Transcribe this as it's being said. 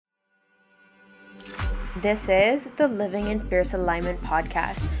This is the Living in Fierce Alignment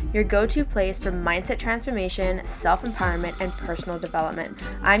podcast, your go-to place for mindset transformation, self-empowerment, and personal development.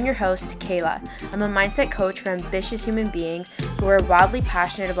 I'm your host, Kayla. I'm a mindset coach for ambitious human beings who are wildly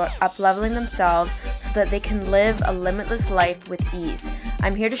passionate about up-leveling themselves so that they can live a limitless life with ease.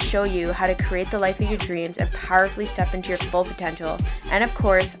 I'm here to show you how to create the life of your dreams and powerfully step into your full potential, and of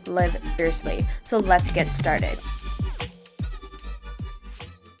course, live fiercely. So let's get started.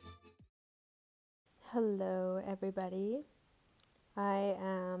 Hello, everybody. I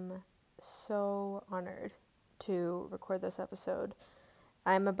am so honored to record this episode.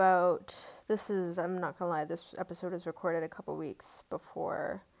 I'm not gonna lie, this episode was recorded a couple weeks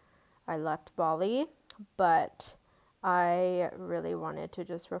before I left Bali, but I really wanted to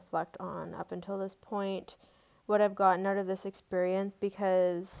just reflect on, up until this point, what I've gotten out of this experience,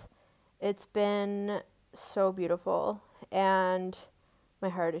 because it's been so beautiful and my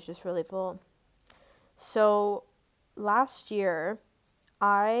heart is just really full. So last year,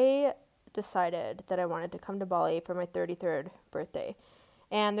 I decided that I wanted to come to Bali for my 33rd birthday.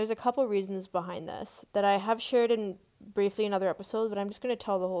 And there's a couple reasons behind this that I have shared briefly in other episodes, but I'm just going to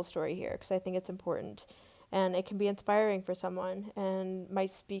tell the whole story here because I think it's important and it can be inspiring for someone and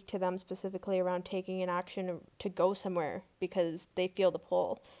might speak to them specifically around taking an action to go somewhere because they feel the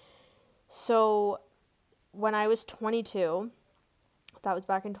pull. So when I was 22, that was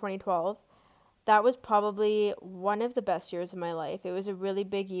back in 2012, that was probably one of the best years of my life. It was a really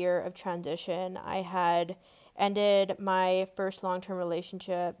big year of transition. I had ended my first long-term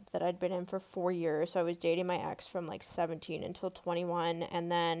relationship that I'd been in for 4 years. So I was dating my ex from like 17 until 21.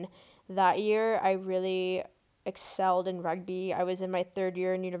 And then that year, I really excelled in rugby. I was in my third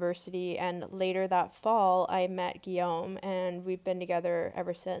year in university. And later that fall, I met Guillaume. And we've been together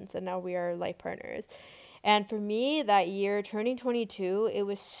ever since. And now we are life partners. And for me, that year, turning 22, it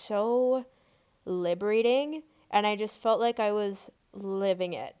was so liberating, and I just felt like I was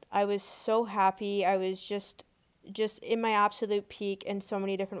living it. I was so happy. I was just in my absolute peak in so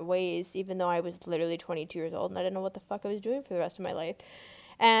many different ways, even though I was literally 22 years old and I didn't know what the fuck I was doing for the rest of my life.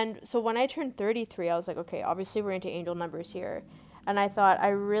 And so when I turned 33, I was like, okay, obviously we're into angel numbers here. And I thought I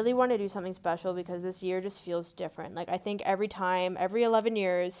really want to do something special because this year just feels different. Like I think every 11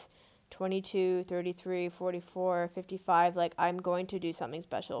 years, 22, 33, 44, 55, like I'm going to do something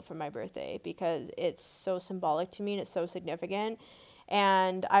special for my birthday because it's so symbolic to me and it's so significant.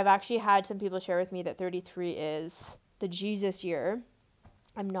 And I've actually had some people share with me that 33 is the Jesus year.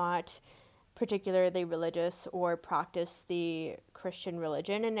 I'm not particularly religious or practice the Christian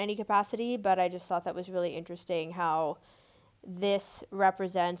religion in any capacity, but I just thought that was really interesting how this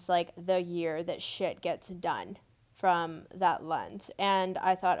represents like the year that shit gets done from that lens. And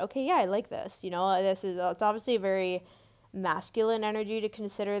I thought, okay, yeah, I like this. It's obviously a very masculine energy to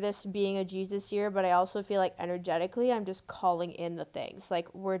consider this being a Jesus year, but I also feel like energetically I'm just calling in the things.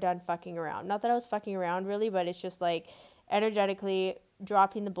 Like we're done fucking around. Not that I was fucking around really, but it's just like energetically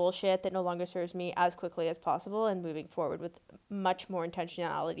dropping the bullshit that no longer serves me as quickly as possible and moving forward with much more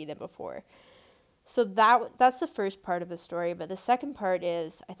intentionality than before. So that's the first part of the story, but the second part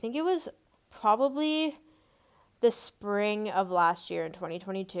is I think it was probably the spring of last year in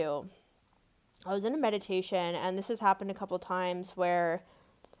 2022. I was in a meditation, and this has happened a couple times where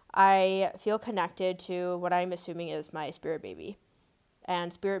I feel connected to what I'm assuming is my spirit baby,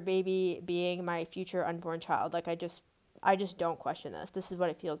 and spirit baby being my future unborn child. Like I just don't question this. This is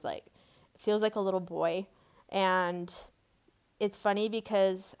what it feels like. It feels like a little boy, and it's funny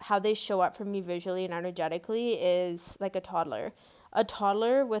because how they show up for me visually and energetically is like a toddler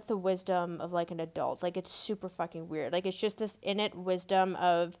with the wisdom of like an adult. Like it's super fucking weird. Like it's just this innate wisdom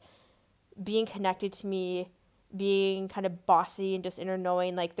of being connected to me, being kind of bossy and just inner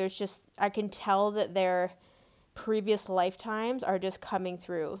knowing. Like I can tell that their previous lifetimes are just coming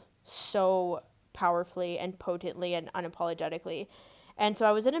through so powerfully and potently and unapologetically. And so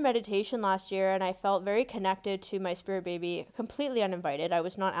I was in a meditation last year and I felt very connected to my spirit baby, completely uninvited. I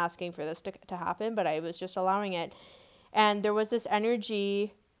was not asking for this to happen, but I was just allowing it. And there was this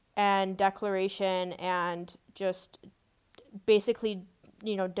energy and declaration and just basically,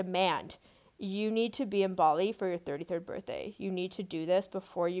 demand. You need to be in Bali for your 33rd birthday. You need to do this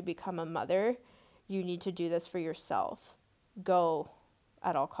before you become a mother. You need to do this for yourself. Go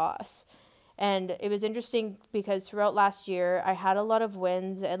at all costs. And it was interesting because throughout last year, I had a lot of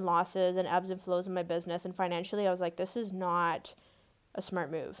wins and losses and ebbs and flows in my business. And financially, I was like, this is not a smart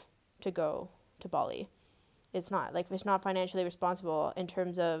move to go to Bali. It's not. Like, it's not financially responsible in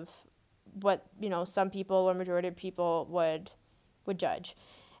terms of what, some people or majority of people would judge.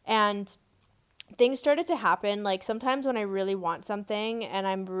 And things started to happen. Like sometimes when I really want something and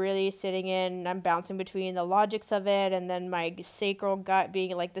I'm really sitting in, I'm bouncing between the logics of it and then my sacral gut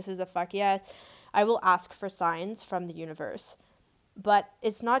being like, this is a fuck yes, I will ask for signs from the universe. But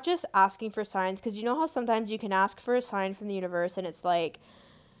it's not just asking for signs, because you know how sometimes you can ask for a sign from the universe and it's like,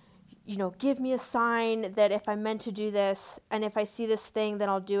 give me a sign that if I'm meant to do this and if I see this thing, then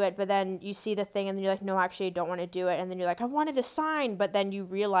I'll do it. But then you see the thing and then you're like, no, actually, I don't want to do it. And then you're like, I wanted a sign. But then you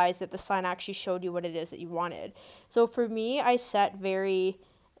realize that the sign actually showed you what it is that you wanted. So for me, I set very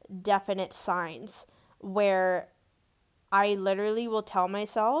definite signs where I literally will tell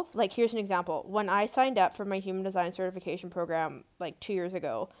myself, like, here's an example. When I signed up for my human design certification program like 2 years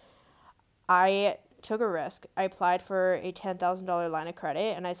ago, I took a risk. I applied for a $10,000 line of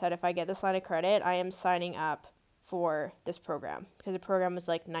credit, and I said, if I get this line of credit, I am signing up for this program, because the program was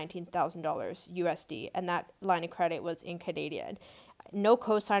like $19,000 USD, and that line of credit was in Canadian. No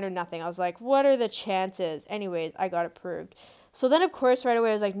cosign or nothing. I was like, what are the chances? Anyways, I got approved. So then, of course, right away,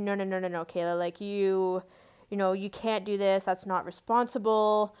 I was like, no, no, no, no, no, Kayla, like you can't do this. That's not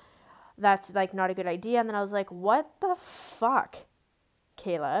responsible. That's like not a good idea. And then I was like, what the fuck,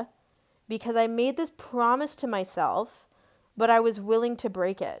 Kayla? Because I made this promise to myself, but I was willing to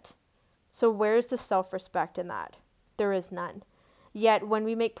break it. So where's the self-respect in that? There is none. Yet when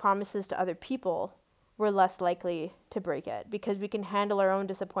we make promises to other people, we're less likely to break it because we can handle our own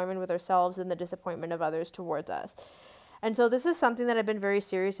disappointment with ourselves and the disappointment of others towards us. And so this is something that I've been very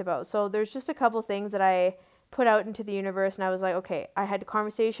serious about. So there's just a couple things that I put out into the universe, and I was like, okay, I had a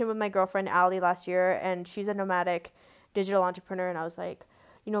conversation with my girlfriend Allie last year, and she's a nomadic digital entrepreneur, and I was like,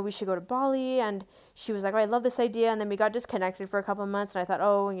 we should go to Bali. And she was like, oh, I love this idea. And then we got disconnected for a couple of months. And I thought,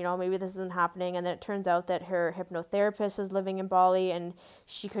 oh, maybe this isn't happening. And then it turns out that her hypnotherapist is living in Bali and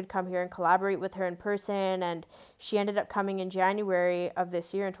she could come here and collaborate with her in person. And she ended up coming in January of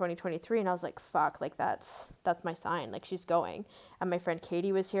this year in 2023. And I was like, fuck, like that's my sign. Like she's going. And my friend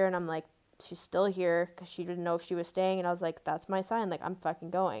Katie was here and I'm like, she's still here because she didn't know if she was staying. And I was like, that's my sign. Like I'm fucking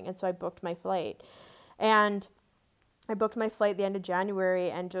going. And so I booked my flight. And I booked my flight the end of January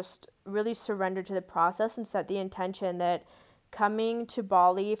and just really surrendered to the process and set the intention that coming to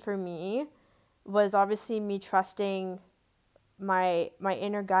Bali for me was obviously me trusting my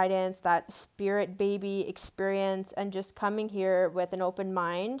inner guidance, that spirit baby experience, and just coming here with an open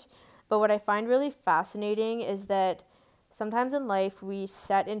mind. But what I find really fascinating is that sometimes in life we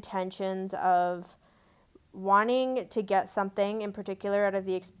set intentions of wanting to get something in particular out of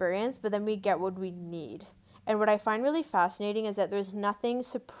the experience, but then we get what we need. And what I find really fascinating is that there's nothing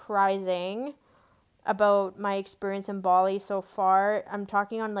surprising about my experience in Bali so far. I'm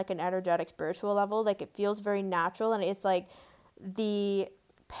talking on like an energetic spiritual level. Like it feels very natural and it's like the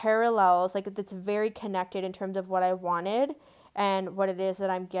parallels, like it's very connected in terms of what I wanted and what it is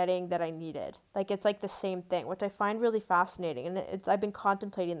that I'm getting that I needed. Like it's like the same thing, which I find really fascinating. And I've been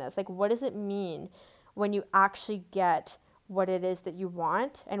contemplating this. Like what does it mean when you actually get what it is that you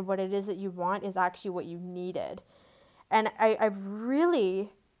want, and what it is that you want is actually what you needed. And I've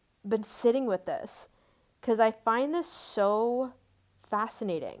really been sitting with this because I find this so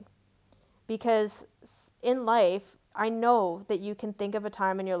fascinating, because in life, I know that you can think of a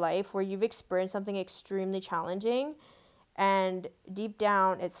time in your life where you've experienced something extremely challenging and deep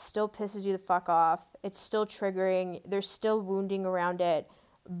down it still pisses you the fuck off. It's still triggering. There's still wounding around it,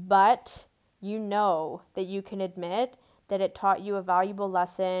 but you know that you can admit that it taught you a valuable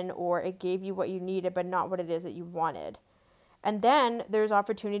lesson or it gave you what you needed, but not what it is that you wanted. And then there's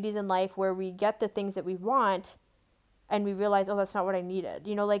opportunities in life where we get the things that we want and we realize, oh, that's not what I needed.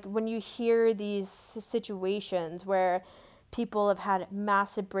 Like when you hear these situations where people have had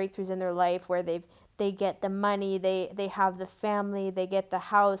massive breakthroughs in their life where they get the money, they have the family, they get the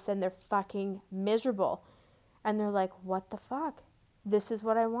house, and they're fucking miserable. And they're like, what the fuck? This is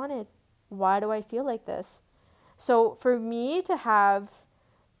what I wanted. Why do I feel like this? So for me to have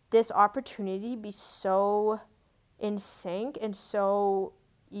this opportunity be so in sync and so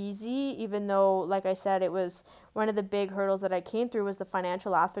easy, even though, like I said, it was one of the big hurdles that I came through was the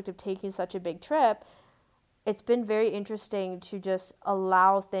financial aspect of taking such a big trip, it's been very interesting to just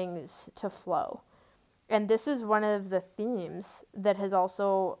allow things to flow. And this is one of the themes that has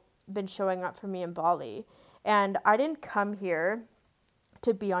also been showing up for me in Bali. And I didn't come here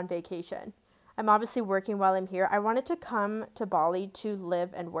to be on vacation. I'm obviously working while I'm here. I wanted to come to Bali to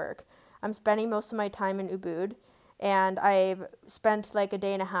live and work. I'm spending most of my time in Ubud, and I've spent like a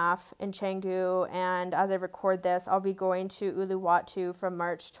day and a half in Canggu, and as I record this, I'll be going to Uluwatu from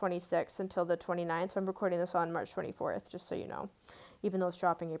March 26th until the 29th. So I'm recording this on March 24th, just so you know, even though it's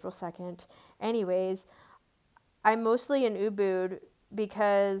dropping April 2nd. Anyways, I'm mostly in Ubud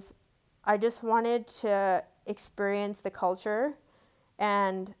because I just wanted to experience the culture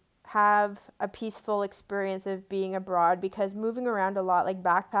and have a peaceful experience of being abroad, because moving around a lot, like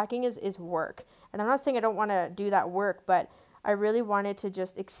backpacking, is work. And I'm not saying I don't want to do that work, but I really wanted to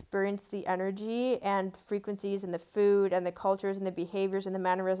just experience the energy and frequencies and the food and the cultures and the behaviors and the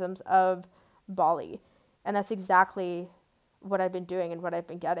mannerisms of Bali. And that's exactly what I've been doing and what I've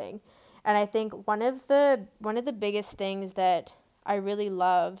been getting. And I think one of the biggest things that I really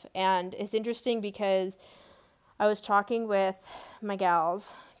love, and it's interesting because I was talking with my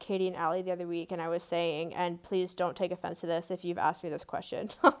gals, Katie and Allie, the other week, and I was saying, and please don't take offense to this if you've asked me this question,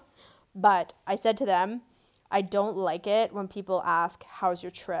 but I said to them, I don't like it when people ask, how's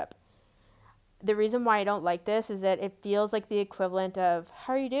your trip? The reason why I don't like this is that it feels like the equivalent of,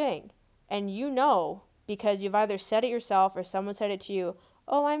 how are you doing? And because you've either said it yourself or someone said it to you,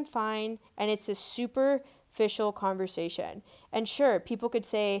 oh, I'm fine. And it's this superficial conversation. And sure, people could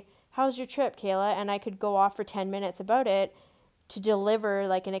say, how's your trip, Kayla? And I could go off for 10 minutes about it to deliver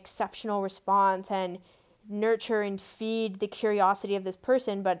like an exceptional response and nurture and feed the curiosity of this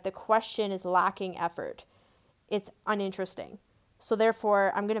person. But the question is lacking effort. It's uninteresting. So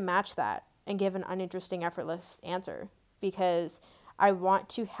therefore, I'm going to match that and give an uninteresting, effortless answer, because I want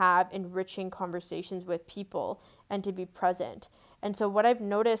to have enriching conversations with people and to be present. And so what I've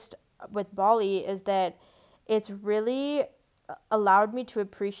noticed with Bali is that it's really allowed me to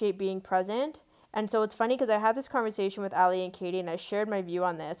appreciate being present. And so it's funny because I had this conversation with Ali and Katie, and I shared my view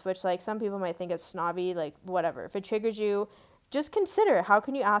on this, which like some people might think is snobby, like whatever. If it triggers you, just consider, how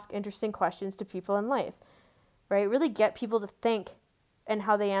can you ask interesting questions to people in life, right? Really get people to think and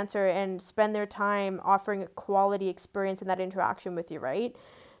how they answer and spend their time offering a quality experience in that interaction with you, right?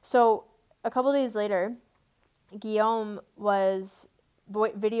 So a couple of days later, Guillaume was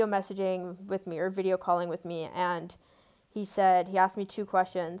video messaging with me, or video calling with me, and he asked me two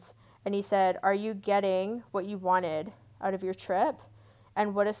questions, and he said, are you getting what you wanted out of your trip?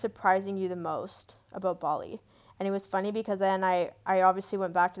 And what is surprising you the most about Bali? And it was funny because then I obviously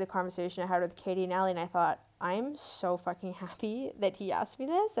went back to the conversation I had with Katie and Allie, and I thought, I'm so fucking happy that he asked me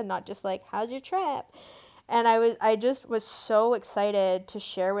this and not just like, how's your trip? And I just was so excited to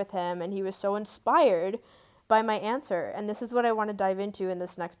share with him, and he was so inspired by my answer. And this is what I want to dive into in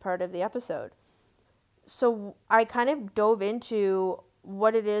this next part of the episode. So I kind of dove into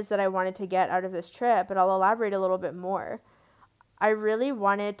what it is that I wanted to get out of this trip, but I'll elaborate a little bit more. I really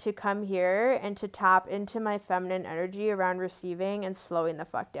wanted to come here and to tap into my feminine energy around receiving and slowing the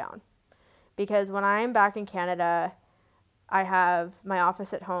fuck down. Because when I'm back in Canada, I have my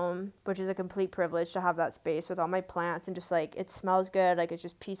office at home, which is a complete privilege to have that space with all my plants and just like, it smells good, like it's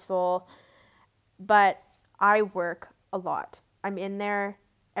just peaceful. But I work a lot. I'm in there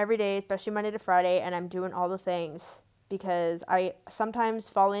every day, especially Monday to Friday, and I'm doing all the things because I sometimes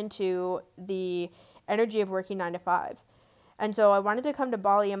fall into the energy of working 9 to 5. And so I wanted to come to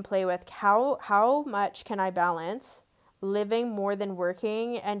Bali and play with how much can I balance living more than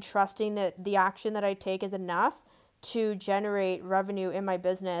working and trusting that the action that I take is enough to generate revenue in my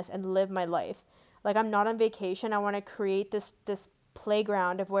business and live my life. Like, I'm not on vacation. I want to create this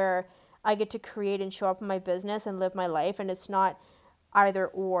playground of where I get to create and show up in my business and live my life, and it's not either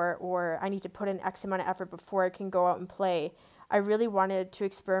or I need to put in X amount of effort before I can go out and play. I really wanted to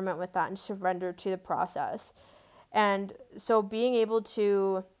experiment with that and surrender to the process. And so being able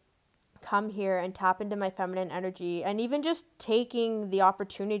to come here and tap into my feminine energy, and even just taking the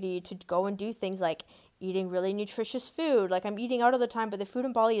opportunity to go and do things like eating really nutritious food. Like, I'm eating out all the time, but the food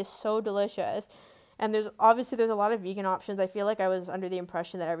in Bali is so delicious. And there's a lot of vegan options. I feel like I was under the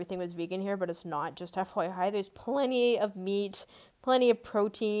impression that everything was vegan here, but it's not. Just FYI, there's plenty of meat, plenty of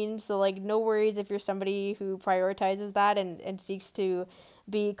protein. So like, no worries if you're somebody who prioritizes that and seeks to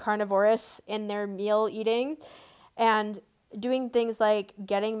be carnivorous in their meal eating. And doing things like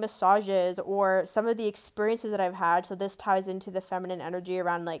getting massages or some of the experiences that I've had. So this ties into the feminine energy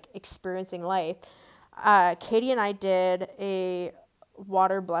around like experiencing life. Katie and I did a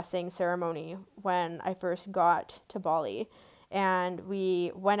water blessing ceremony when I first got to Bali. And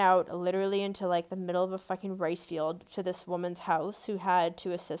we went out literally into like the middle of a fucking rice field to this woman's house who had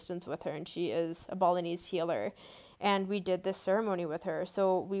two assistants with her, and she is a Balinese healer. And we did this ceremony with her.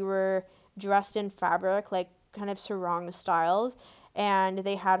 So we were dressed in fabric, like kind of sarong styles, and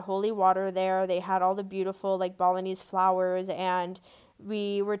they had holy water there. They had all the beautiful like Balinese flowers, and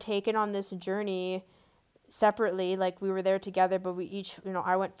we were taken on this journey separately. Like, we were there together, but we each,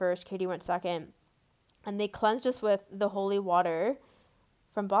 I went first, Katie went second, and they cleansed us with the holy water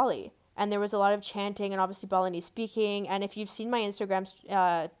from Bali. And there was a lot of chanting and obviously Balinese speaking. And if you've seen my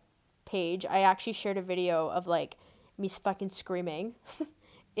Instagram page, I actually shared a video of like me fucking screaming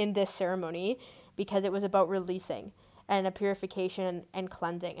in this ceremony because it was about releasing and a purification and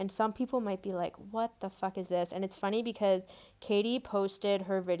cleansing. And some people might be like, what the fuck is this? And it's funny because Katie posted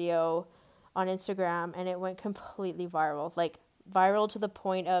her video on Instagram and it went completely viral, like viral to the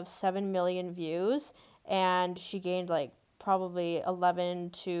point of 7 million views. And she gained like probably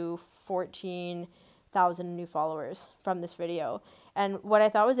 11 to 14,000 new followers from this video. And what I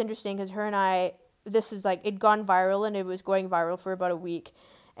thought was interesting, because her and I, this is like, it'd gone viral and it was going viral for about a week.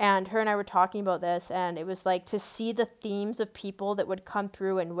 And her and I were talking about this, and it was like to see the themes of people that would come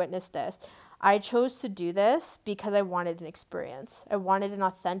through and witness this. I chose to do this because I wanted an experience. I wanted an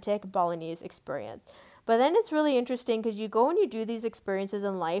authentic Balinese experience. But then it's really interesting because you go and you do these experiences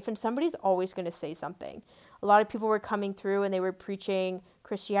in life, and somebody's always going to say something. A lot of people were coming through and they were preaching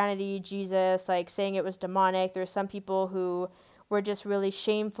Christianity, Jesus, like saying it was demonic. There were some people who were just really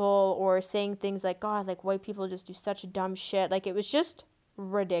shameful or saying things like, God, like white people just do such dumb shit. Like it was just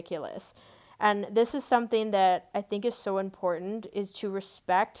ridiculous. And this is something that I think is so important, is to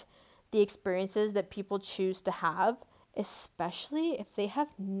respect the experiences that people choose to have, especially if they have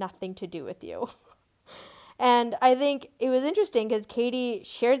nothing to do with you. And I think it was interesting because Katie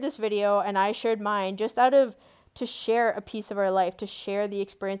shared this video and I shared mine just out of to share a piece of our life, to share the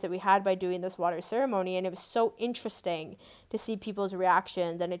experience that we had by doing this water ceremony. And it was so interesting to see people's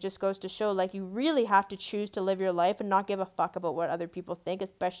reactions. And it just goes to show, like, you really have to choose to live your life and not give a fuck about what other people think,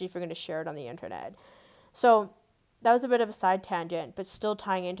 especially if you're going to share it on the internet. So that was a bit of a side tangent, but still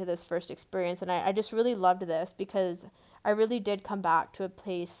tying into this first experience. And I just really loved this because I really did come back to a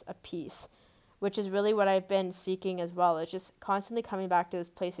place of peace, which is really what I've been seeking as well. It's just constantly coming back to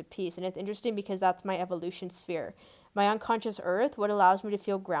this place of peace. And it's interesting because that's my evolution sphere. My unconscious earth, what allows me to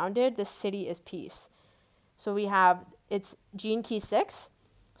feel grounded, this city is peace. So we have, it's Gene Key 6.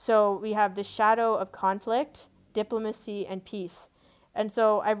 So we have the shadow of conflict, diplomacy, and peace. And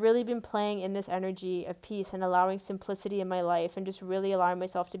so I've really been playing in this energy of peace and allowing simplicity in my life and just really allowing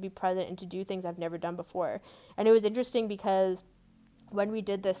myself to be present and to do things I've never done before. And it was interesting because when we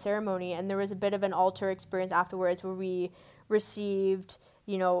did the ceremony, and there was a bit of an altar experience afterwards where we received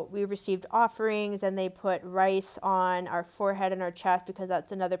offerings, and they put rice on our forehead and our chest because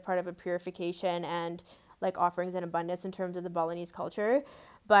that's another part of a purification and like offerings in abundance in terms of the Balinese culture.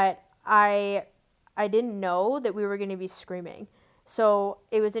 But I didn't know that we were going to be screaming. So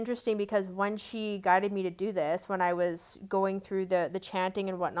it was interesting because when she guided me to do this, when I was going through the chanting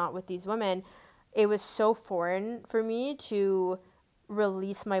and whatnot with these women, it was so foreign for me to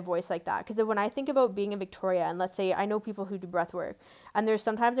release my voice like that. Because when I think about being in Victoria, and let's say I know people who do breath work, and there's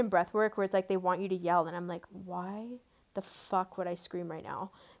sometimes in breath work where it's like they want you to yell, and I'm like, why the fuck would I scream right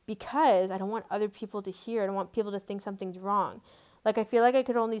now? Because I don't want other people to hear. I don't want people to think something's wrong. Like, I feel like I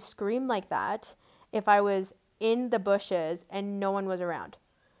could only scream like that if I was in the bushes and no one was around.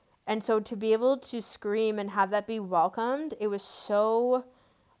 And so to be able to scream and have that be welcomed, it was so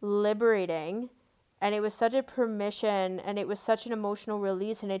liberating. And it was such a permission, and it was such an emotional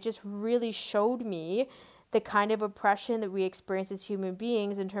release, and it just really showed me the kind of oppression that we experience as human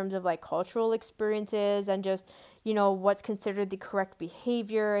beings in terms of like cultural experiences and just, what's considered the correct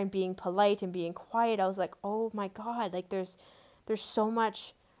behavior and being polite and being quiet. I was like, oh my God, like there's so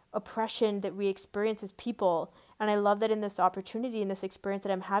much oppression that we experience as people. And I love that in this opportunity, in this experience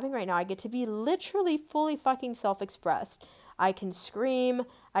that I'm having right now, I get to be literally fully fucking self-expressed. I can scream,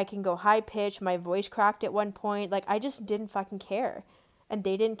 I can go high pitch, my voice cracked at one point. Like, I just didn't fucking care. And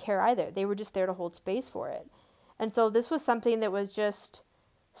they didn't care either. They were just there to hold space for it. And so this was something that was just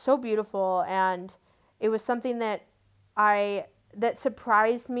so beautiful, and it was something that that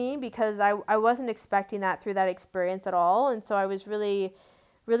surprised me because I wasn't expecting that through that experience at all. And so I was really,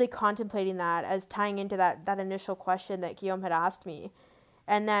 really contemplating that as tying into that initial question that Guillaume had asked me.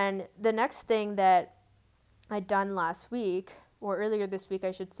 And then the next thing that I'd done last week, or earlier this week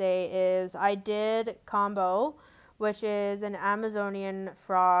I should say, is I did Kambo, which is an Amazonian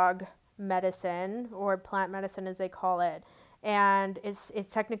frog medicine, or plant medicine as they call it, and it's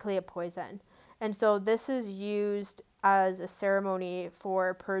technically a poison. And so this is used as a ceremony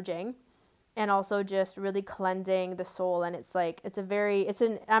for purging and also just really cleansing the soul. And it's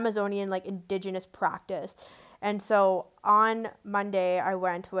an Amazonian, like, indigenous practice. And so on Monday I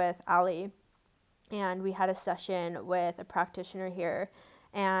went with Ali, and we had a session with a practitioner here.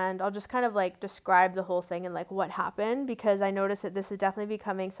 And I'll just kind of like describe the whole thing and like what happened, because I noticed that this is definitely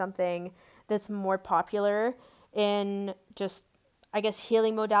becoming something that's more popular in just, I guess,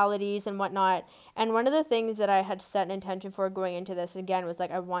 healing modalities and whatnot. And one of the things that I had set an intention for going into this, again, was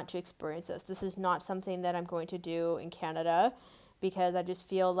like, I want to experience this. This is not something that I'm going to do in Canada, because I just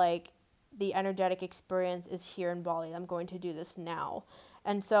feel like the energetic experience is here in Bali. I'm going to do this now.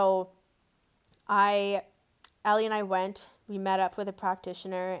 And so Ellie and I we met up with a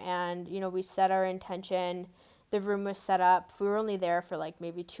practitioner, and, we set our intention. The room was set up. We were only there for like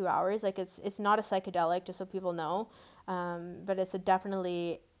maybe 2 hours. Like it's not a psychedelic, just so people know. But it's a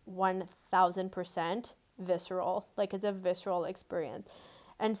definitely 1000% visceral. Like it's a visceral experience.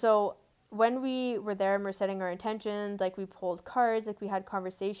 And so when we were there and we're setting our intentions, like we pulled cards, like we had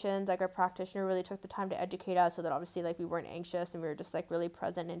conversations, like our practitioner really took the time to educate us so that obviously like we weren't anxious and we were just like really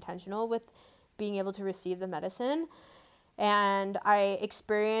present and intentional with being able to receive the medicine. And I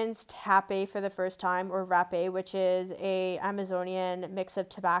experienced hape for the first time, or rape, which is a Amazonian mix of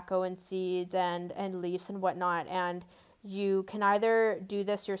tobacco and seeds and leaves and whatnot. And you can either do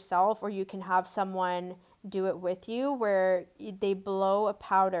this yourself or you can have someone do it with you, where they blow a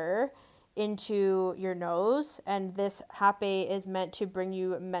powder into your nose, and this hape is meant to bring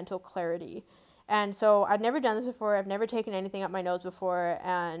you mental clarity. And so I'd never done this before. I've never taken anything up my nose before,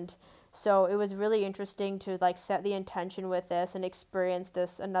 and so it was really interesting to like set the intention with this and experience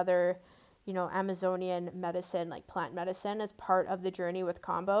this another, Amazonian medicine, like plant medicine, as part of the journey with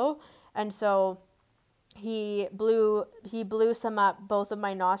Combo. And so he blew some up both of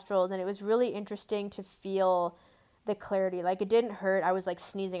my nostrils, and it was really interesting to feel the clarity. Like it didn't hurt. I was like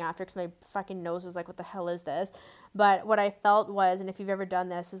sneezing after because my fucking nose was like, what the hell is this? But what I felt was, and if you've ever done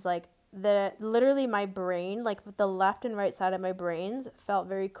this, is like literally my brain, like the left and right side of my brains felt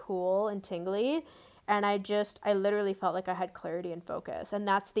very cool and tingly. And I literally felt like I had clarity and focus. And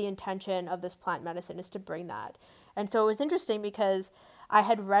that's the intention of this plant medicine, is to bring that. And so it was interesting because I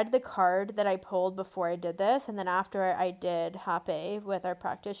had read the card that I pulled before I did this. And then after I did Hape with our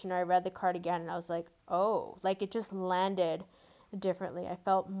practitioner, I read the card again and I was like, oh, like it just landed differently. I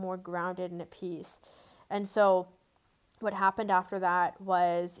felt more grounded and at peace. And so what happened after that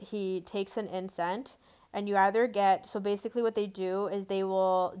was he takes an incense, and you either get, so basically what they do is they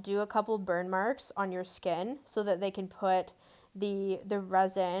will do a couple burn marks on your skin so that they can put the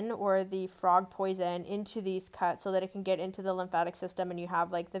resin or the frog poison into these cuts so that it can get into the lymphatic system and you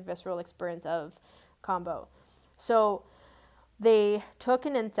have like the visceral experience of Combo. So they took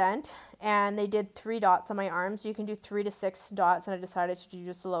an incense and they did 3 dots on my arms. You can do 3 to 6 dots, and I decided to do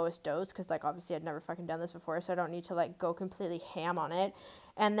just the lowest dose because, like, obviously I'd never fucking done this before, so I don't need to like go completely ham on it.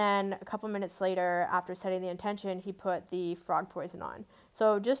 And then a couple minutes later, after setting the intention, he put the frog poison on.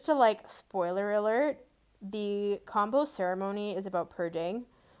 So just to like spoiler alert, the Combo ceremony is about purging.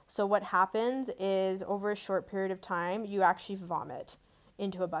 So what happens is, over a short period of time, you actually vomit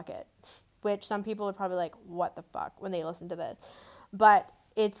into a bucket, which some people are probably like, what the fuck, when they listen to this. But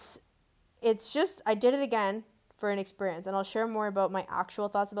it's just, I did it again for an experience, and I'll share more about my actual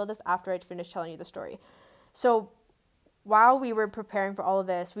thoughts about this after I finish telling you the story. So while we were preparing for all of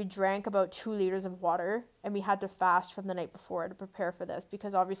this, we drank about 2 liters of water, and we had to fast from the night before to prepare for this,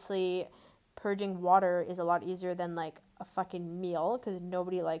 because obviously purging water is a lot easier than like a fucking meal, because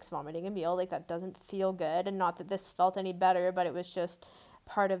nobody likes vomiting a meal. Like, that doesn't feel good. And not that this felt any better, but it was just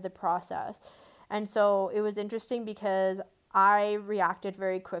part of the process. And so it was interesting because I reacted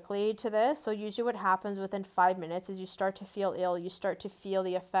very quickly to this. So usually what happens within 5 minutes is you start to feel ill. You start to feel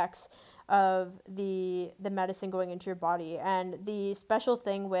the effects of the medicine going into your body. And the special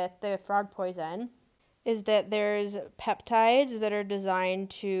thing with the frog poison is that there's peptides that are designed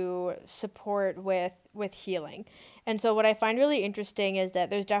to support with healing. And so what I find really interesting is that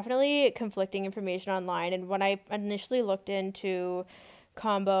there's definitely conflicting information online. And when I initially looked into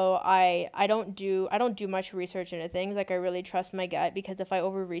Combo, I don't do much research into things. Like, I really trust my gut, because if I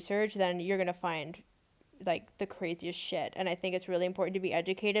over research, then you're gonna find like the craziest shit. And I think it's really important to be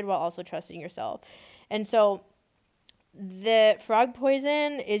educated while also trusting yourself. And so the frog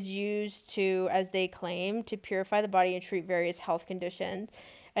poison is used to, as they claim, to purify the body and treat various health conditions.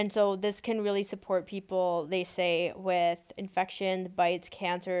 And so this can really support people, they say, with infections, bites,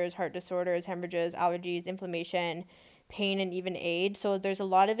 cancers, heart disorders, hemorrhages, allergies, inflammation, pain, and even AIDS. So there's a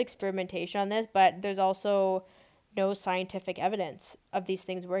lot of experimentation on this, but there's also no scientific evidence of these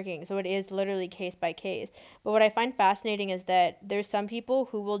things working. So it is literally case by case. But what I find fascinating is that there's some people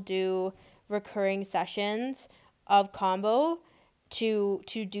who will do recurring sessions of Combo to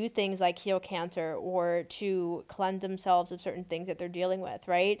do things like heal cancer or to cleanse themselves of certain things that they're dealing with,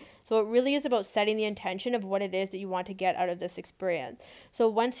 right? So it really is about setting the intention of what it is that you want to get out of this experience. So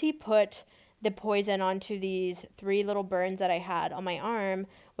once he put the poison onto these 3 little burns that I had on my arm,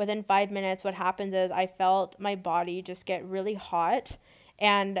 within 5 minutes, what happens is I felt my body just get really hot,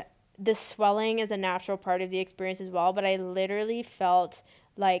 and the swelling is a natural part of the experience as well, but I literally felt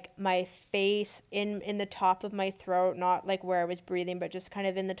like my face in the top of my throat, not like where I was breathing, but just kind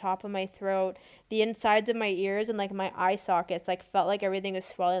of in the top of my throat, the insides of my ears and like my eye sockets, like felt like everything was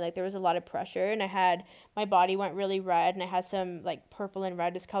swelling, like there was a lot of pressure, and I had my body went really red, and I had some like purple and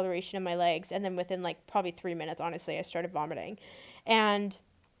red discoloration in my legs, and then within like probably 3 minutes, honestly, I started vomiting. And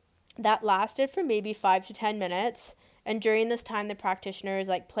that lasted for maybe 5 to 10 minutes. And during this time, the practitioner is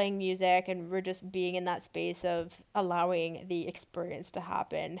like playing music, and we're just being in that space of allowing the experience to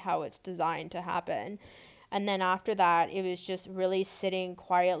happen, how it's designed to happen. And then after that, it was just really sitting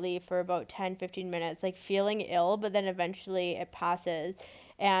quietly for about 10, 15 minutes, like feeling ill, but then eventually it passes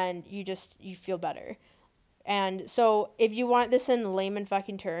and you feel better. And so, if you want this in layman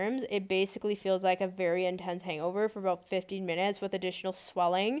fucking terms, it basically feels like a very intense hangover for about 15 minutes with additional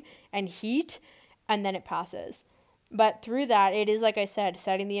swelling and heat, and then it passes. But through that, it is, like I said,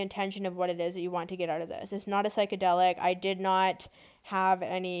 setting the intention of what it is that you want to get out of this. It's not a psychedelic. I did not have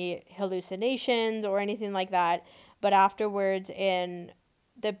any hallucinations or anything like that. But afterwards, in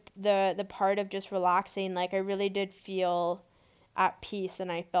the part of just relaxing, like I really did feel at peace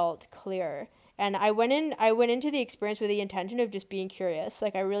and I felt clear. And I went into the experience with the intention of just being curious.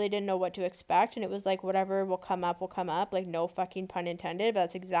 Like I really didn't know what to expect, and it was like whatever will come up, like no fucking pun intended, but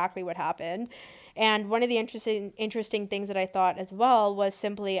that's exactly what happened. And one of the interesting things that I thought as well was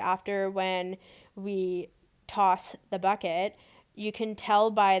simply after when we toss the bucket, you can tell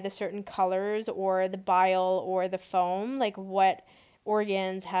by the certain colors or the bile or the foam like what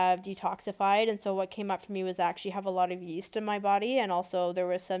organs have detoxified. And so what came up for me was I actually have a lot of yeast in my body, and also there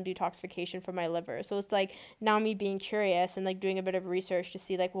was some detoxification from my liver. So it's like now me being curious and like doing a bit of research to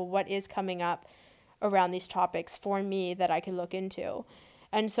see like, well, what is coming up around these topics for me that I could look into.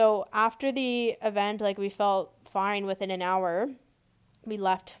 And so after the event, like we felt fine within an hour. We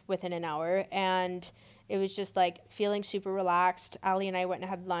left within an hour, and it was just like feeling super relaxed. Ali and I went and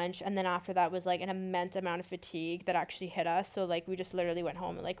had lunch, and then after that was like an immense amount of fatigue that actually hit us. So like we just literally went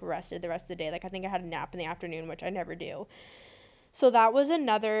home and like rested the rest of the day. Like I think I had a nap in the afternoon, which I never do. So that was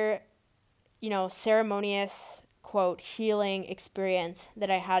another, ceremonious quote healing experience that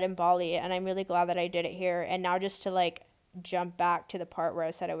I had in Bali, and I'm really glad that I did it here. And now just to like jump back to the part where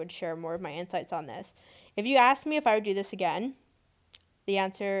I said I would share more of my insights on this. If you ask me if I would do this again, the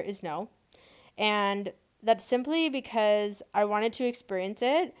answer is no. And that's simply because I wanted to experience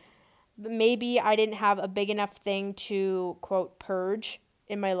it. But maybe I didn't have a big enough thing to, quote, purge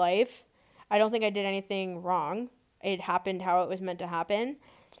in my life. I don't think I did anything wrong. It happened how it was meant to happen.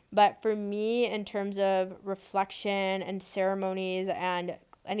 But for me, in terms of reflection and ceremonies and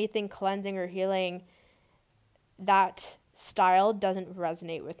anything cleansing or healing, that style doesn't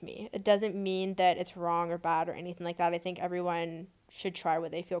resonate with me. It doesn't mean that it's wrong or bad or anything like that. I think everyone should try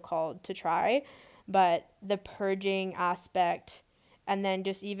what they feel called to try. But the purging aspect and then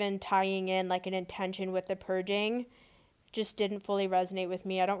just even tying in like an intention with the purging just didn't fully resonate with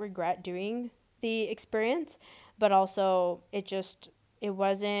me. I don't regret doing the experience, but also it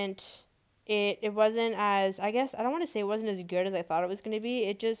wasn't it wasn't as, I guess I don't want to say it wasn't as good as I thought it was going to be.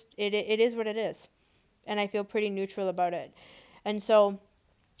 It is what it is. And I feel pretty neutral about it. And so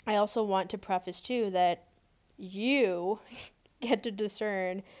I also want to preface too that you get to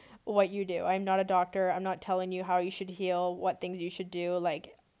discern what you do. I'm not a doctor. I'm not telling you how you should heal, what things you should do.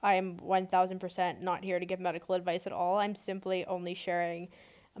 Like, I'm 1000% not here to give medical advice at all. I'm simply only sharing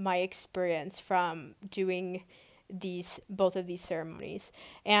my experience from doing both of these ceremonies.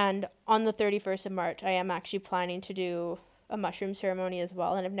 And on the 31st of March, I am actually planning to do a mushroom ceremony as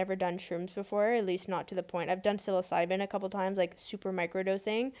well, and I've never done shrooms before, at least not to the point. I've done psilocybin a couple times, like super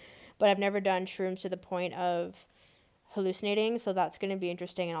microdosing, but I've never done shrooms to the point of hallucinating. So that's going to be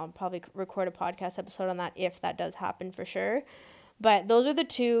interesting, and I'll probably record a podcast episode on that if that does happen for sure. But those are the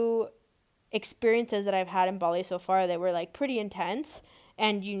two experiences that I've had in Bali so far that were like pretty intense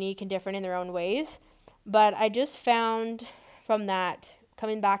and unique and different in their own ways. But I just found from that,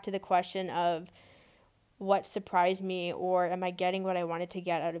 coming back to the question of what surprised me, or am I getting what I wanted to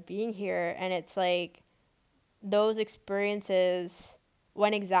get out of being here? And it's like those experiences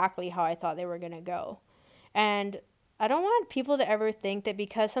went exactly how I thought they were going to go. And I don't want people to ever think that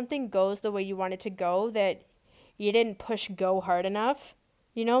because something goes the way you want it to go, that you didn't push go hard enough.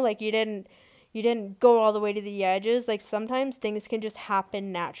 Like you didn't go all the way to the edges. Like sometimes things can just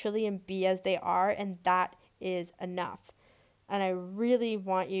happen naturally and be as they are, and that is enough. And I really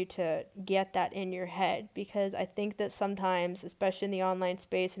want you to get that in your head, because I think that sometimes, especially in the online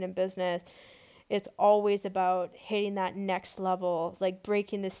space and in business, it's always about hitting that next level, like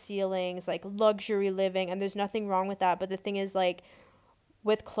breaking the ceilings, like luxury living. And there's nothing wrong with that. But the thing is, like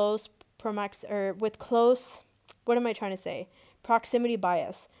with close what am I trying to say? proximity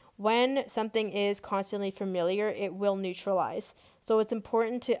bias. When something is constantly familiar, it will neutralize. So it's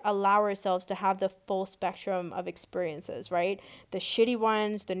important to allow ourselves to have the full spectrum of experiences, right? The shitty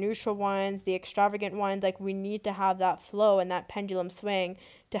ones, the neutral ones, the extravagant ones. Like, we need to have that flow and that pendulum swing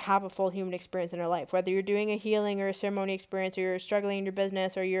to have a full human experience in our life. Whether you're doing a healing or a ceremony experience, or you're struggling in your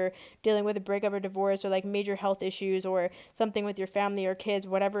business, or you're dealing with a breakup or divorce, or like major health issues, or something with your family or kids,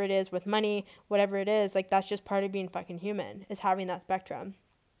 whatever it is, with money, whatever it is, like, that's just part of being fucking human, is having that spectrum.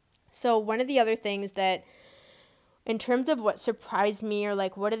 So one of the other things that, in terms of what surprised me, or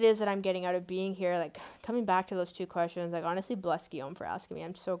like what it is that I'm getting out of being here, like coming back to those two questions, like honestly, bless Guillaume for asking me.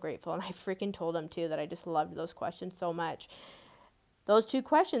 I'm so grateful. And I freaking told him too that I just loved those questions so much. Those two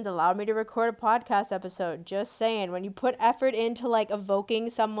questions allowed me to record a podcast episode. Just saying, when you put effort into like evoking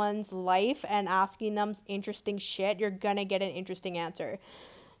someone's life and asking them interesting shit, you're gonna get an interesting answer.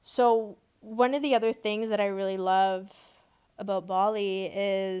 So one of the other things that I really love about Bali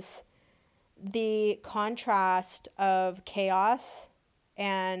is the contrast of chaos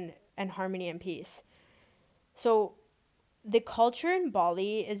and harmony and peace. So the culture in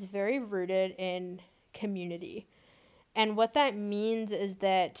Bali is very rooted in community. And what that means is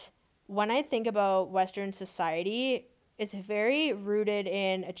that when I think about Western society, it's very rooted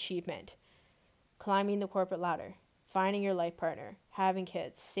in achievement, climbing the corporate ladder, finding your life partner, having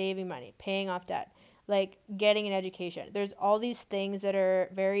kids, saving money, paying off debt, like getting an education. There's all these things that are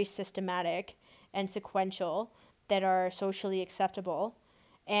very systematic and sequential that are socially acceptable.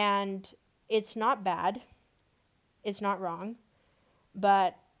 And it's not bad, it's not wrong,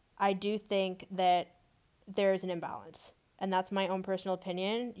 but I do think that there's an imbalance. And that's my own personal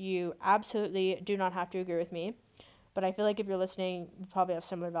opinion. You absolutely do not have to agree with me, but I feel like if you're listening, you probably have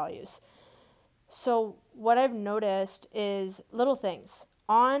similar values. So what I've noticed is little things.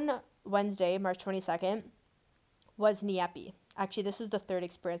 On Wednesday, March 22nd, was Nyepi. Actually, this is the third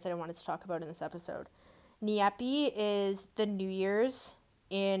experience that I wanted to talk about in this episode. Nyepi is the New Year's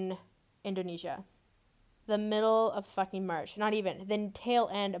in Indonesia. The middle of fucking March. Not even. The tail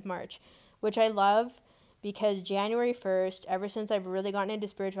end of March. Which I love because January 1st, ever since I've really gotten into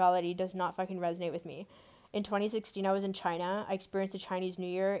spirituality, does not fucking resonate with me. In 2016, I was in China. I experienced a Chinese New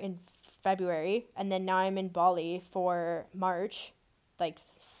Year in February. And then now I'm in Bali for March, like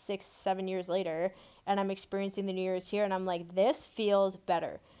 6-7 years later. And I'm experiencing the New Year's here. And I'm like, this feels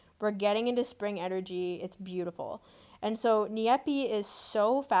better. We're getting into spring energy. It's beautiful. And so Nyepi is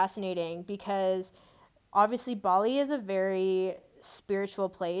so fascinating because obviously Bali is a very spiritual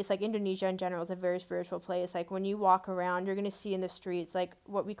place. Like Indonesia in general is a very spiritual place. Like when you walk around, you're going to see in the streets like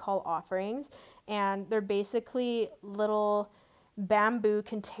what we call offerings. And they're basically little bamboo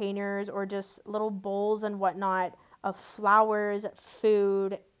containers or just little bowls and whatnot of flowers,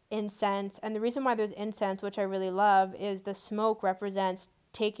 food, incense. And the reason why there's incense, which I really love, is the smoke represents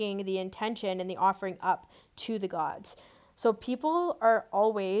taking the intention and the offering up to the gods. So people are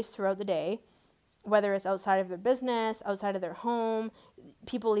always throughout the day, whether it's outside of their business, outside of their home,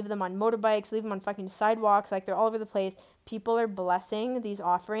 people leave them on motorbikes, leave them on fucking sidewalks, like they're all over the place. People are blessing these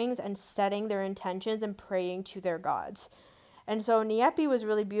offerings and setting their intentions and praying to their gods. And so Nyepi was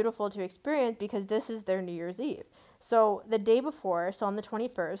really beautiful to experience because this is their New Year's Eve. So the day before, so on the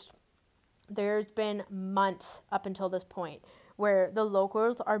 21st, there's been months up until this point where the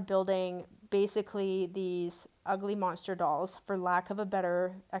locals are building basically these ugly monster dolls, for lack of a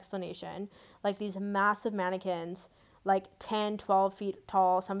better explanation, like these massive mannequins, like 10, 12 feet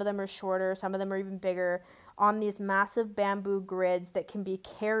tall. Some of them are shorter, some of them are even bigger, on these massive bamboo grids that can be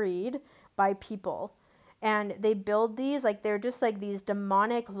carried by people. And they build these, like they're just like these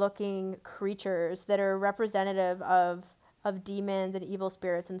demonic looking creatures that are representative of demons and evil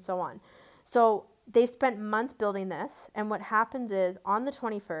spirits and so on. So they've spent months building this, and what happens is on the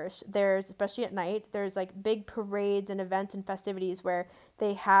 21st, there's, especially at night, there's like big parades and events and festivities where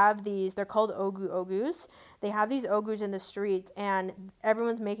they have these, they're called ogus. They have these ogus in the streets, and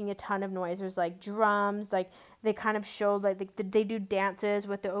everyone's making a ton of noise. There's like drums, like they kind of show, like they do dances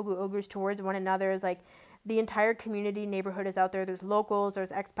with the ogus towards one another. It's like the entire community neighborhood is out there. There's locals,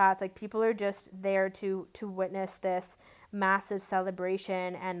 there's expats, like people are just there to witness this massive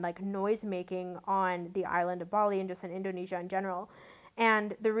celebration and like noise making on the island of Bali and just in Indonesia in general.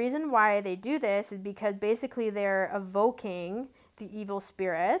 And the reason why they do this is because basically they're evoking the evil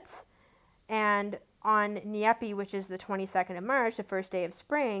spirits. And on Nyepi, which is the 22nd of March, the first day of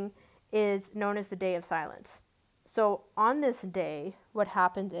spring, is known as the Day of Silence. So on this day, what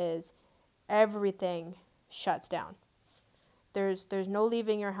happens is everything shuts down. There's no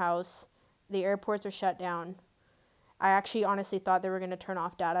leaving your house. The airports are shut down. I actually honestly thought they were going to turn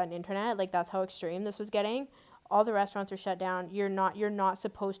off data and internet. Like, that's how extreme this was getting. all the restaurants are shut down. You're not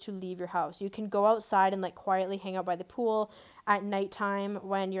supposed to leave your house. You can go outside and like quietly hang out by the pool at nighttime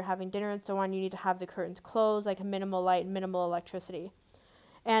when you're having dinner and so on. You need to have the curtains closed, like minimal light, minimal electricity.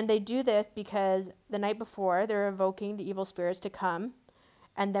 And they do this because the night before they're evoking the evil spirits to come,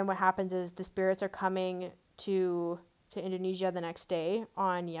 and then what happens is the spirits are coming to Indonesia the next day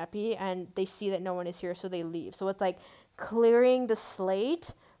on Yepi, and they see that no one is here, so they leave. So it's like clearing the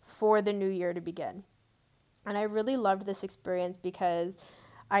slate for the new year to begin. And I really loved this experience because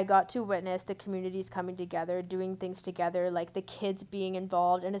I got to witness the communities coming together, doing things together, like the kids being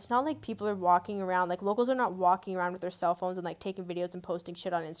involved. And it's not like people are walking around, like locals are not walking around with their cell phones and like taking videos and posting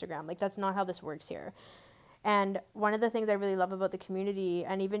shit on Instagram. Like that's not how this works here. And one of the things I really love about the community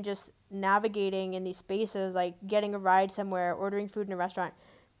and even just navigating in these spaces, like getting a ride somewhere, ordering food in a restaurant,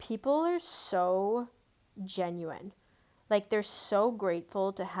 people are so genuine. Like they're so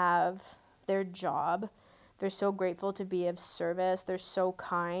grateful to have their job. They're so grateful to be of service. They're so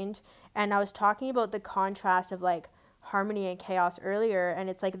kind. And I was talking about the contrast of like harmony and chaos earlier, and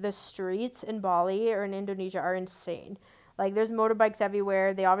it's like the streets in Bali or in Indonesia are insane. Like there's motorbikes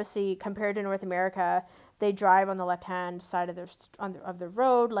everywhere. They obviously, compared to North America, they drive on the left hand side of the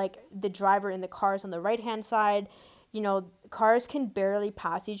road. Like the driver in the cars on the right hand side. You know, cars can barely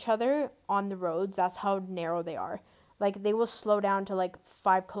pass each other on the roads. That's how narrow they are. Like they will slow down to like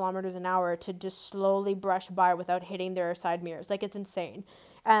 5 kilometers an hour to just slowly brush by without hitting their side mirrors. Like it's insane.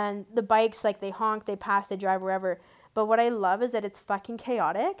 And the bikes, like they honk, they pass, they drive wherever. But what I love is that it's fucking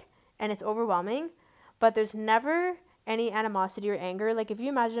chaotic and it's overwhelming, but there's never any animosity or anger. Like if you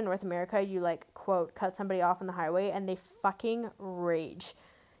imagine in North America, you like quote cut somebody off on the highway and they fucking rage.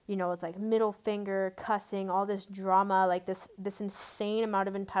 You know, it's like middle finger, cussing, all this drama, like this insane amount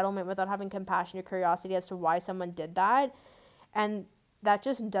of entitlement without having compassion or curiosity as to why someone did that. And that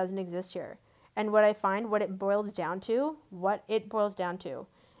just doesn't exist here. And what I find, what it boils down to,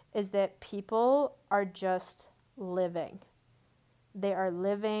 is that people are just living. They are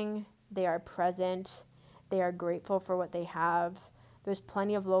living, they are present, they are grateful for what they have. There's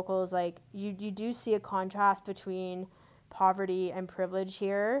plenty of locals, like you do see a contrast between poverty and privilege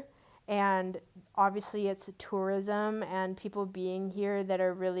here, and obviously it's tourism and people being here that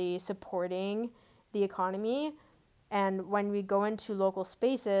are really supporting the economy. And when we go into local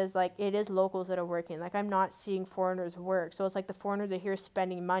spaces, like it is locals that are working. Like I'm not seeing foreigners work, so it's like the foreigners are here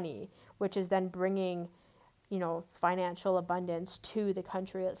spending money, which is then bringing, you know, financial abundance to the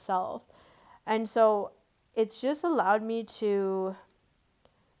country itself. And so it's just allowed me to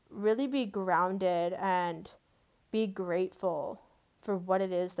really be grounded and be grateful for what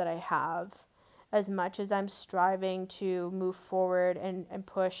it is that I have, as much as I'm striving to move forward and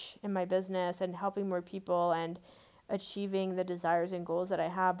push in my business and helping more people and achieving the desires and goals that I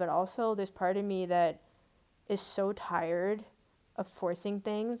have. But also there's part of me that is so tired of forcing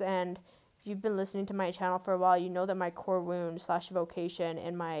things. And if you've been listening to my channel for a while, you know that my core wound / vocation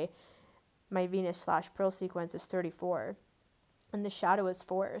in my Venus / Pearl sequence is 34, and the shadow is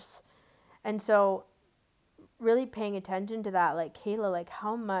force. And so really paying attention to that, like, Kayla, like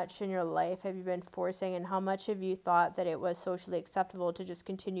how much in your life have you been forcing, and how much have you thought that it was socially acceptable to just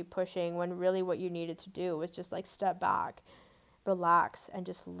continue pushing when really what you needed to do was just like step back, relax, and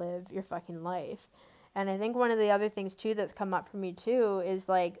just live your fucking life. And I think one of the other things too that's come up for me too is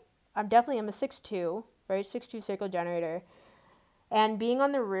like I'm a 6'2", right? 6'2" circle generator. And being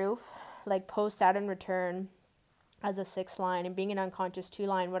on the roof, like post Saturn return as a 6 line and being an unconscious 2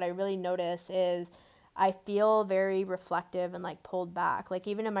 line, what I really notice is I feel very reflective and like pulled back. Like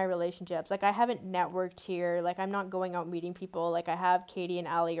even in my relationships, like I haven't networked here. Like I'm not going out meeting people. Like I have Katie and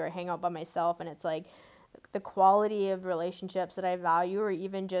Allie, or I hang out by myself, and it's like the quality of relationships that I value, or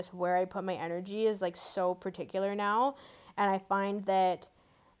even just where I put my energy, is like so particular now. And I find that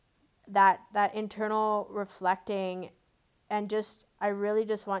internal reflecting, and just I really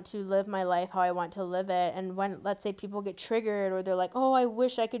just want to live my life how I want to live it. And when, let's say, people get triggered or they're like, oh, I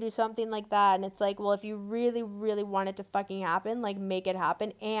wish I could do something like that, and it's like, well, if you really really want it to fucking happen, like make it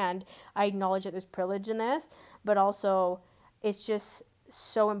happen. And I acknowledge that there's privilege in this, but also it's just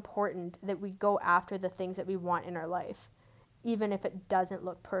so important that we go after the things that we want in our life, even if it doesn't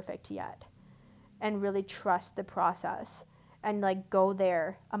look perfect yet, and really trust the process, and like go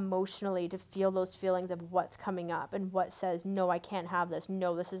there emotionally to feel those feelings of what's coming up and what says, no, I can't have this.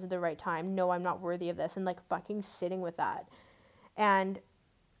 No, this isn't the right time. No, I'm not worthy of this. And like fucking sitting with that. And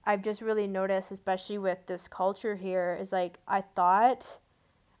I've just really noticed, especially with this culture here, is like I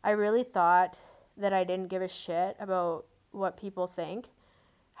really thought that I didn't give a shit about what people think,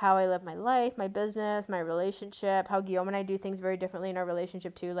 how I live my life, my business, my relationship, how Guillaume and I do things very differently in our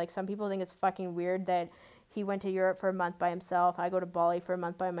relationship too. Like some people think it's fucking weird that he went to Europe for a month by himself. I go to Bali for a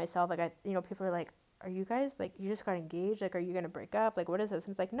month by myself. Like, people are like, are you guys, like, you just got engaged? Like, are you going to break up? Like, what is this?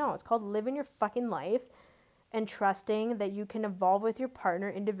 And it's like, no, it's called living your fucking life and trusting that you can evolve with your partner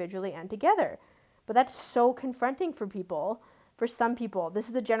individually and together. But that's so confronting for people. For some people, this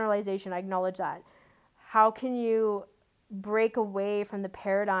is a generalization. I acknowledge that. How can you break away from the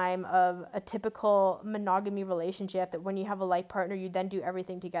paradigm of a typical monogamy relationship that when you have a life partner, you then do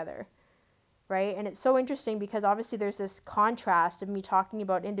everything together, right? And it's so interesting because obviously there's this contrast of me talking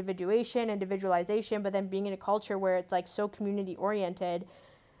about individualization, but then being in a culture where it's like so community oriented.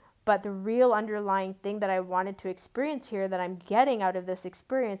 But the real underlying thing that I wanted to experience here, that I'm getting out of this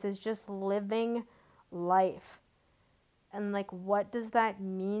experience, is just living life. And like, what does that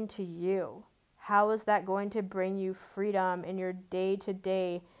mean to you? How is that going to bring you freedom in your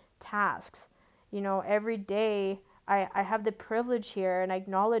day-to-day tasks? Every day I have the privilege here, and I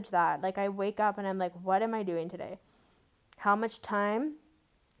acknowledge that. Like, I wake up and I'm like, what am I doing today? How much time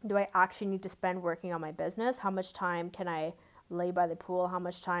do I actually need to spend working on my business? How much time can I lay by the pool? How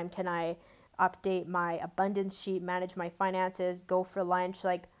much time can I update my abundance sheet, manage my finances, go for lunch?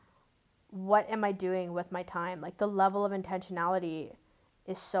 Like, what am I doing with my time? Like, the level of intentionality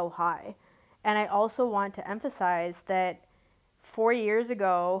is so high. And I also want to emphasize that 4 years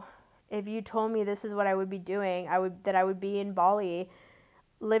ago, if you told me this is what I would be doing, that I would be in Bali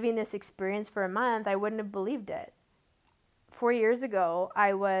living this experience for a month, I wouldn't have believed it. 4 years ago,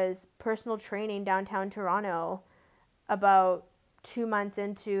 I was personal training downtown Toronto about 2 months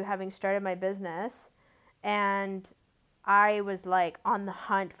into having started my business, and I was like on the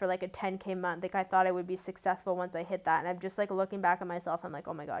hunt for like a 10K month. Like, I thought I would be successful once I hit that. And I'm just like looking back at myself, I'm like,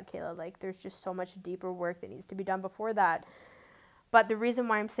 oh my God, Kayla, like there's just so much deeper work that needs to be done before that. But the reason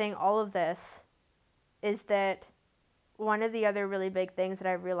why I'm saying all of this is that one of the other really big things that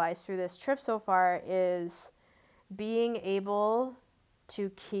I've realized through this trip so far is being able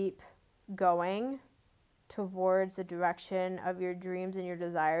to keep going towards the direction of your dreams and your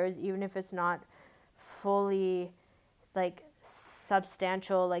desires, even if it's not fully like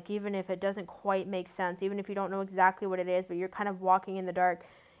substantial, like even if it doesn't quite make sense, even if you don't know exactly what it is, but you're kind of walking in the dark,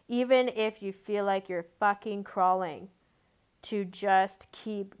 even if you feel like you're fucking crawling, to just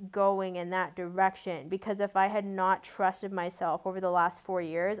keep going in that direction. Because if I had not trusted myself over the last 4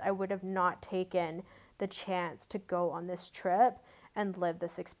 years, I would have not taken the chance to go on this trip and live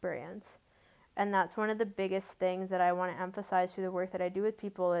this experience. And that's one of the biggest things that I want to emphasize through the work that I do with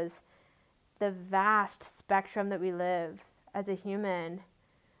people, is the vast spectrum that we live as a human,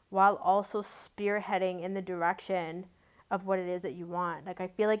 while also spearheading in the direction of what it is that you want. Like, I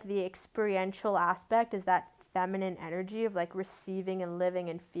feel like the experiential aspect is that feminine energy of like receiving and living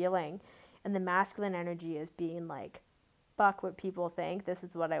and feeling, and the masculine energy is being like, fuck what people think, this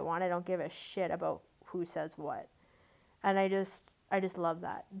is what I want, I don't give a shit about who says what. And I just love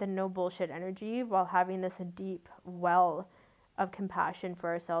that, the no bullshit energy, while having this deep well of compassion for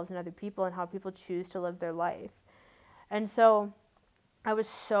ourselves and other people, and how people choose to live their life. And so I was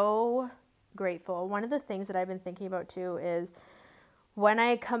so grateful. One of the things that I've been thinking about too is when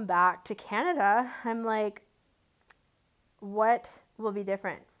I come back to Canada, I'm like, what will be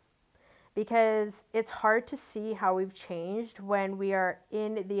different? Because it's hard to see how we've changed when we are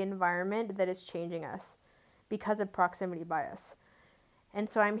in the environment that is changing us because of proximity bias. And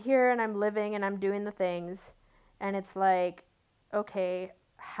so I'm here and I'm living and I'm doing the things, and it's like, okay,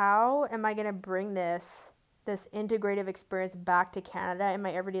 how am I going to bring this integrative experience back to Canada in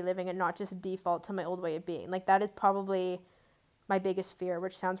my everyday living and not just default to my old way of being? Like, that is probably my biggest fear,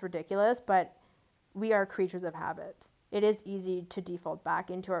 which sounds ridiculous, but we are creatures of habit. It is easy to default back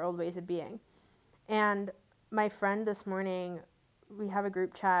into our old ways of being. And my friend this morning, we have a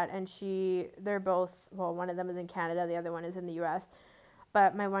group chat, and they're both, well, one of them is in Canada, the other one is in the US.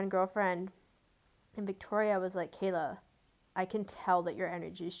 But my one girlfriend in Victoria was like, Kayla, I can tell that your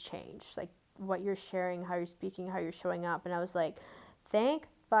energy's changed. Like, what you're sharing, how you're speaking, how you're showing up. And I was like, thank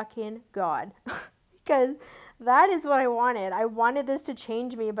fucking God. Because that is what I wanted. I wanted this to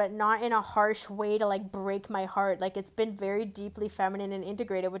change me, but not in a harsh way to like break my heart. Like, it's been very deeply feminine and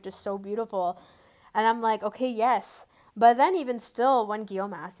integrated, which is so beautiful. And I'm like, okay, yes. But then even still, when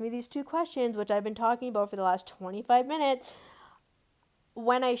Guillaume asked me these 2 questions, which I've been talking about for the last 25 minutes,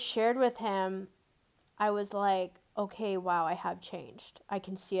 when I shared with him, I was like, okay, wow, I have changed. I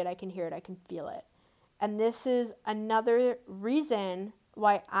can see it, I can hear it, I can feel it. And this is another reason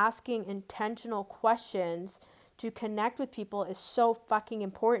why asking intentional questions to connect with people is so fucking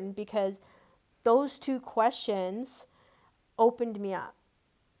important, because those 2 questions opened me up.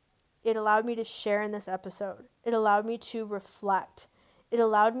 It allowed me to share in this episode. It allowed me to reflect. it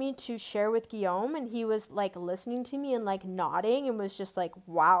allowed me to share with Guillaume, and he was like listening to me and like nodding and was just like,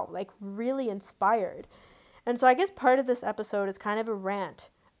 wow, like really inspired. And so I guess part of this episode is kind of a rant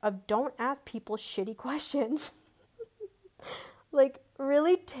of don't ask people shitty questions. Like,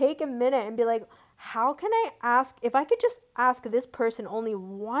 really take a minute and be like, how can I ask, if I could just ask this person only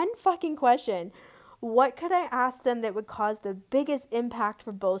one fucking question, what could I ask them that would cause the biggest impact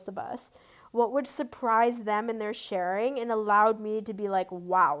for both of us? What would surprise them in their sharing and allowed me to be like,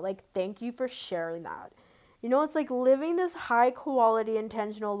 wow, like, thank you for sharing that. You know, it's like living this high quality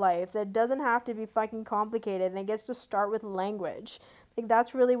intentional life that doesn't have to be fucking complicated and it gets to start with language. Like,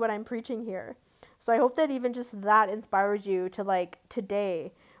 that's really what I'm preaching here. So I hope that even just that inspires you to, like,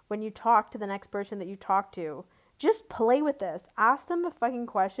 today, when you talk to the next person that you talk to, just play with this. Ask them a fucking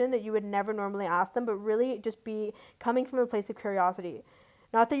question that you would never normally ask them, but really just be coming from a place of curiosity.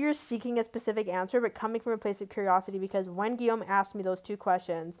 Not that you're seeking a specific answer, but coming from a place of curiosity, because when Guillaume asked me those two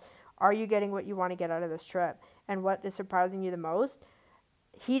questions, are you getting what you want to get out of this trip? And what is surprising you the most?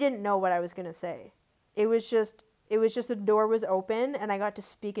 He didn't know what I was going to say. It was just the door was open and I got to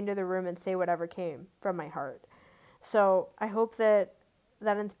speak into the room and say whatever came from my heart. So I hope that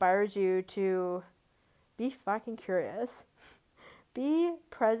that inspires you to be fucking curious. Be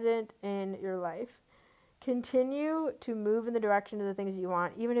present in your life. Continue to move in the direction of the things that you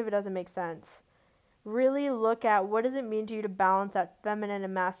want, even if it doesn't make sense. Really look at what does it mean to you to balance that feminine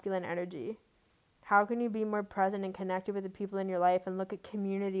and masculine energy. How can you be more present and connected with the people in your life and look at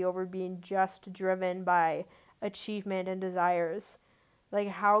community over being just driven by achievement and desires? Like,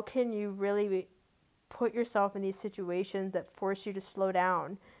 how can you really put yourself in these situations that force you to slow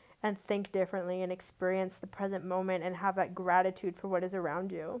down and think differently and experience the present moment and have that gratitude for what is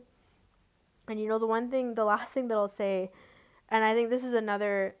around you? And you know, the last thing that I'll say, and I think this is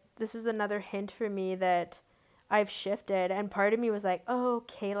another hint for me that I've shifted, and part of me was like, oh,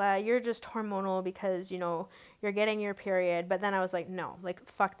 Kayla, you're just hormonal because, you're getting your period. But then I was like, no, like,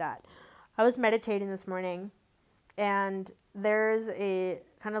 fuck that. I was meditating this morning, and there's a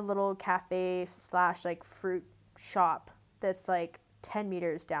kind of little cafe slash like fruit shop that's like 10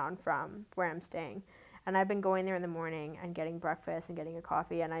 meters down from where I'm staying. And I've been going there in the morning and getting breakfast and getting a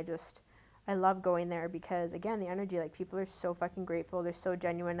coffee, and I love going there because, again, the energy, like, people are so fucking grateful. They're so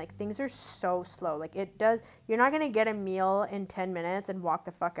genuine. Like, things are so slow. Like, you're not going to get a meal in 10 minutes and walk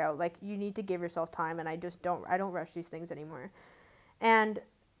the fuck out. Like, you need to give yourself time, and I don't rush these things anymore. And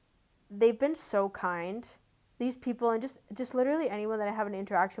they've been so kind, these people, and just literally anyone that I have an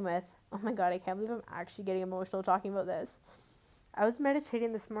interaction with. Oh my God, I can't believe I'm actually getting emotional talking about this. I was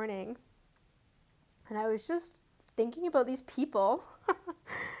meditating this morning, and I was just thinking about these people.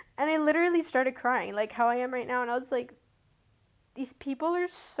 And I literally started crying, like how I am right now. And I was like, these people are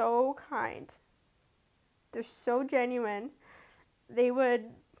so kind. They're so genuine. They would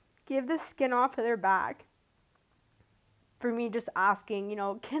give the skin off of their back for me just asking,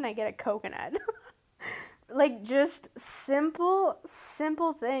 can I get a coconut? Like, just simple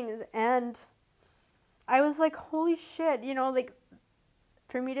things. And I was like, holy shit, like,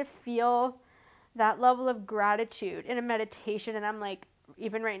 for me to feel that level of gratitude in a meditation, and I'm like,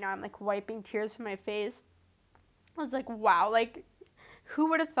 even right now, I'm like wiping tears from my face. I was like, wow, like, who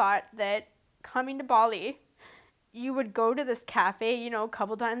would have thought that coming to Bali, you would go to this cafe, a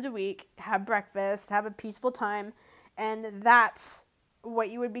couple times a week, have breakfast, have a peaceful time, and that's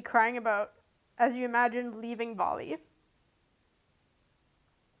what you would be crying about as you imagine leaving Bali.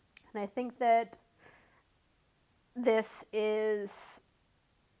 And I think that this is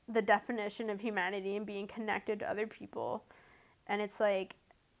the definition of humanity and being connected to other people. And it's like,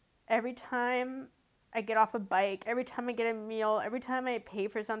 every time I get off a bike, every time I get a meal, every time I pay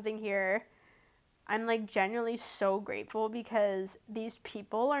for something here, I'm like genuinely so grateful because these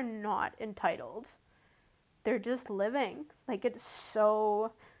people are not entitled. They're just living. Like, it's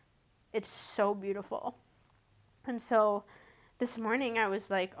so beautiful. And so this morning I was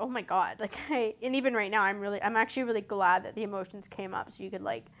like, oh my God, like, and even right now I'm actually really glad that the emotions came up so you could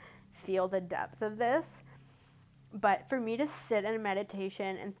like feel the depth of this. But for me to sit in a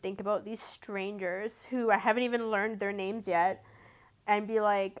meditation and think about these strangers who I haven't even learned their names yet and be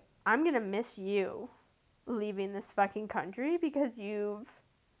like, I'm going to miss you leaving this fucking country because you've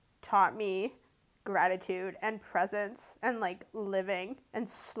taught me gratitude and presence and like living and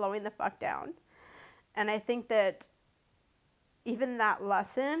slowing the fuck down. And I think that even that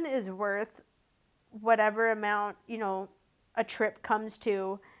lesson is worth whatever amount, a trip comes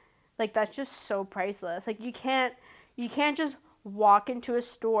to. Like, that's just so priceless. Like, you can't just walk into a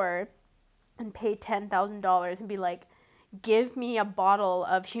store and pay $10,000 and be like, give me a bottle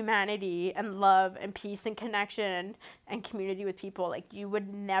of humanity and love and peace and connection and community with people. Like, you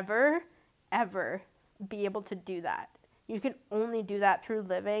would never, ever be able to do that. You can only do that through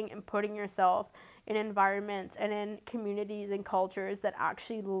living and putting yourself in environments and in communities and cultures that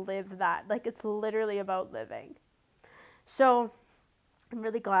actually live that. Like, it's literally about living. So I'm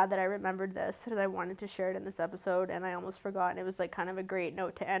really glad that I remembered this because I wanted to share it in this episode and I almost forgot. And it was like kind of a great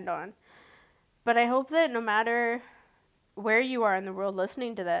note to end on. But I hope that no matter where you are in the world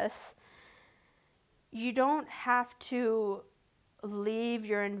listening to this, you don't have to leave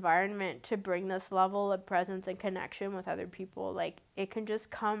your environment to bring this level of presence and connection with other people. Like, it can just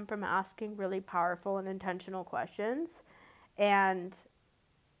come from asking really powerful and intentional questions and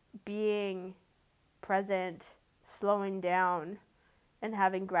being present, slowing down, and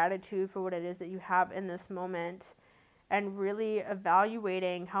having gratitude for what it is that you have in this moment, and really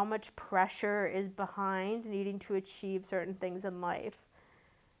evaluating how much pressure is behind needing to achieve certain things in life.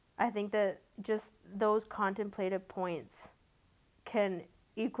 I think that just those contemplative points can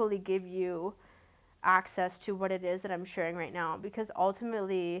equally give you access to what it is that I'm sharing right now, because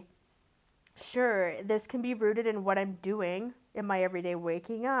ultimately, sure, this can be rooted in what I'm doing in my everyday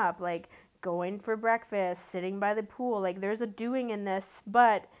waking up, like going for breakfast, sitting by the pool. Like, there's a doing in this,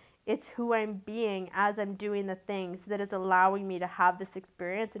 but it's who I'm being as I'm doing the things that is allowing me to have this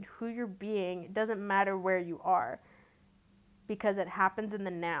experience. And who you're being, it doesn't matter where you are, because it happens in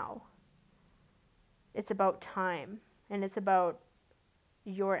the now. It's about time, and it's about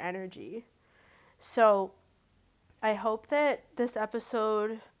your energy. So I hope that this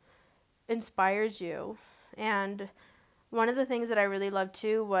episode inspires you. And one of the things that I really loved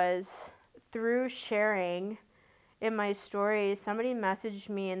too was through sharing in my stories, somebody messaged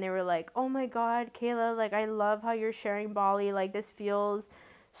me and they were like, "Oh my God, Kayla, like, I love how you're sharing Bali. Like, this feels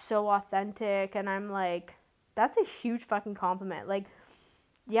so authentic." And I'm like, that's a huge fucking compliment. Like,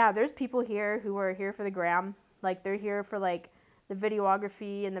 yeah, there's people here who are here for the gram. Like, they're here for like the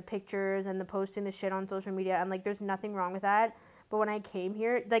videography and the pictures and the posting the shit on social media. And like, there's nothing wrong with that. But when I came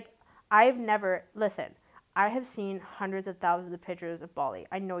here, like, listen, I have seen hundreds of thousands of pictures of Bali.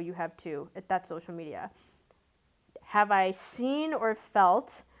 I know you have too. That's social media. Have I seen or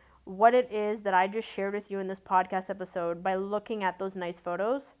felt what it is that I just shared with you in this podcast episode by looking at those nice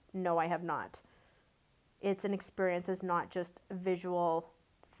photos? No, I have not. It's an experience, it's not just a visual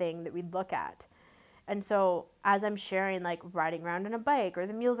thing that we look at. And so as I'm sharing, like, riding around on a bike, or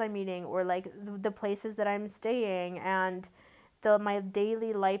the meals I'm eating, or like the places that I'm staying, and my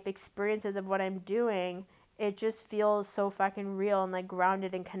daily life experiences of what I'm doing, it just feels so fucking real and like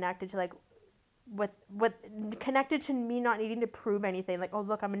grounded and connected to like with connected to me not needing to prove anything. Like, oh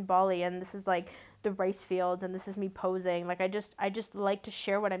look, I'm in Bali and this is like the rice fields and this is me posing. Like, I just like to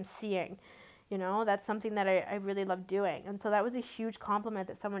share what I'm seeing. You know, that's something that I really love doing. And so that was a huge compliment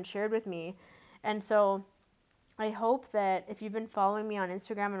that someone shared with me. And so I hope that if you've been following me on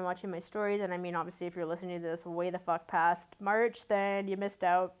Instagram and watching my stories, and I mean, obviously, if you're listening to this way the fuck past March, then you missed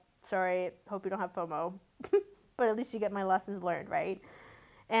out. Sorry. Hope you don't have FOMO. But at least you get my lessons learned, right?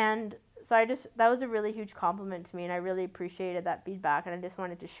 And so that was a really huge compliment to me, and I really appreciated that feedback. And I just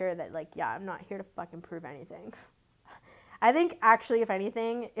wanted to share that, like, yeah, I'm not here to fucking prove anything. I think, actually,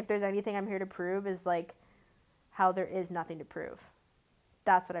 if there's anything I'm here to prove, is like how there is nothing to prove.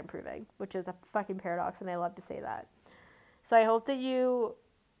 That's what I'm proving, which is a fucking paradox, and I love to say that. So I hope that you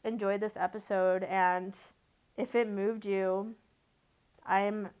enjoyed this episode, and if it moved you,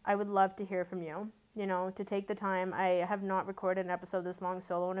 I would love to hear from you. You know, to take the time. I have not recorded an episode this long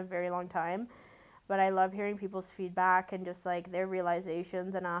solo in a very long time, but I love hearing people's feedback and just like their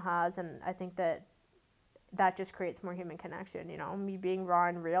realizations and ahas, and I think that just creates more human connection. You know, me being raw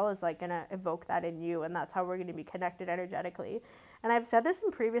and real is like gonna evoke that in you, and that's how we're gonna be connected energetically. And I've said this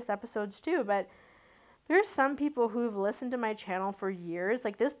in previous episodes too, but there's some people who've listened to my channel for years.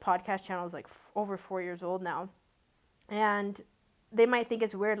 Like, this podcast channel is like over 4 years old now, and they might think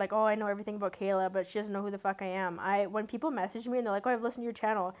it's weird, like, oh, I know everything about Kayla, but she doesn't know who the fuck I am. When people message me and they're like, oh, I've listened to your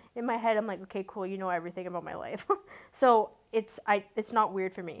channel, in my head I'm like, okay, cool, you know everything about my life. So it's not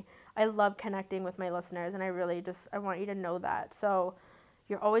weird for me. I love connecting with my listeners, and I want you to know that. So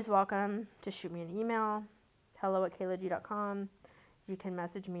you're always welcome to shoot me an email, hello@kaylag.com. You can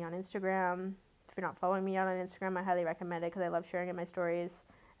message me on Instagram. If you're not following me out on Instagram, I highly recommend it because I love sharing in my stories,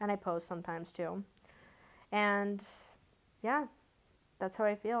 and I post sometimes too. And yeah, that's how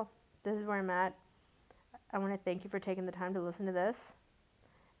I feel. This is where I'm at. I want to thank you for taking the time to listen to this,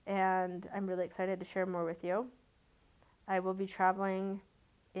 and I'm really excited to share more with you. I will be traveling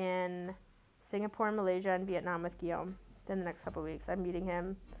in Singapore, Malaysia, and Vietnam with Guillaume in the next couple of weeks. I'm meeting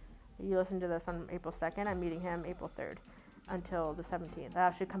him. You listen to this on April 2nd. I'm meeting him April 3rd. until the 17th. I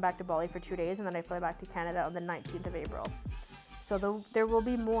actually come back to Bali for 2 days, and then I fly back to Canada on the 19th of April. So there will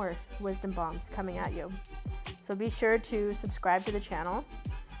be more wisdom bombs coming at you. So be sure to subscribe to the channel.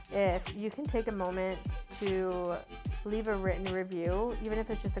 If you can take a moment to leave a written review, even if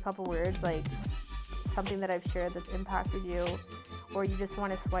it's just a couple words, like something that I've shared that's impacted you, or you just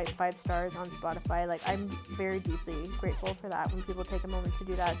want to swipe 5 stars on Spotify, like I'm very deeply grateful for that. When people take a moment to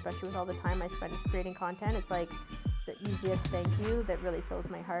do that, especially with all the time I spend creating content, it's like the easiest thank you that really fills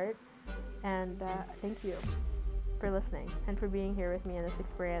my heart. And thank you for listening and for being here with me in this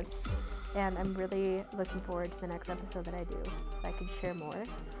experience. And I'm really looking forward to the next episode that I do. I can share more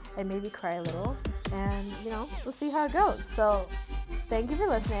and maybe cry a little, and we'll see how it goes. So thank you for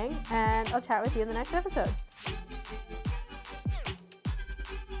listening, and I'll chat with you in the next episode.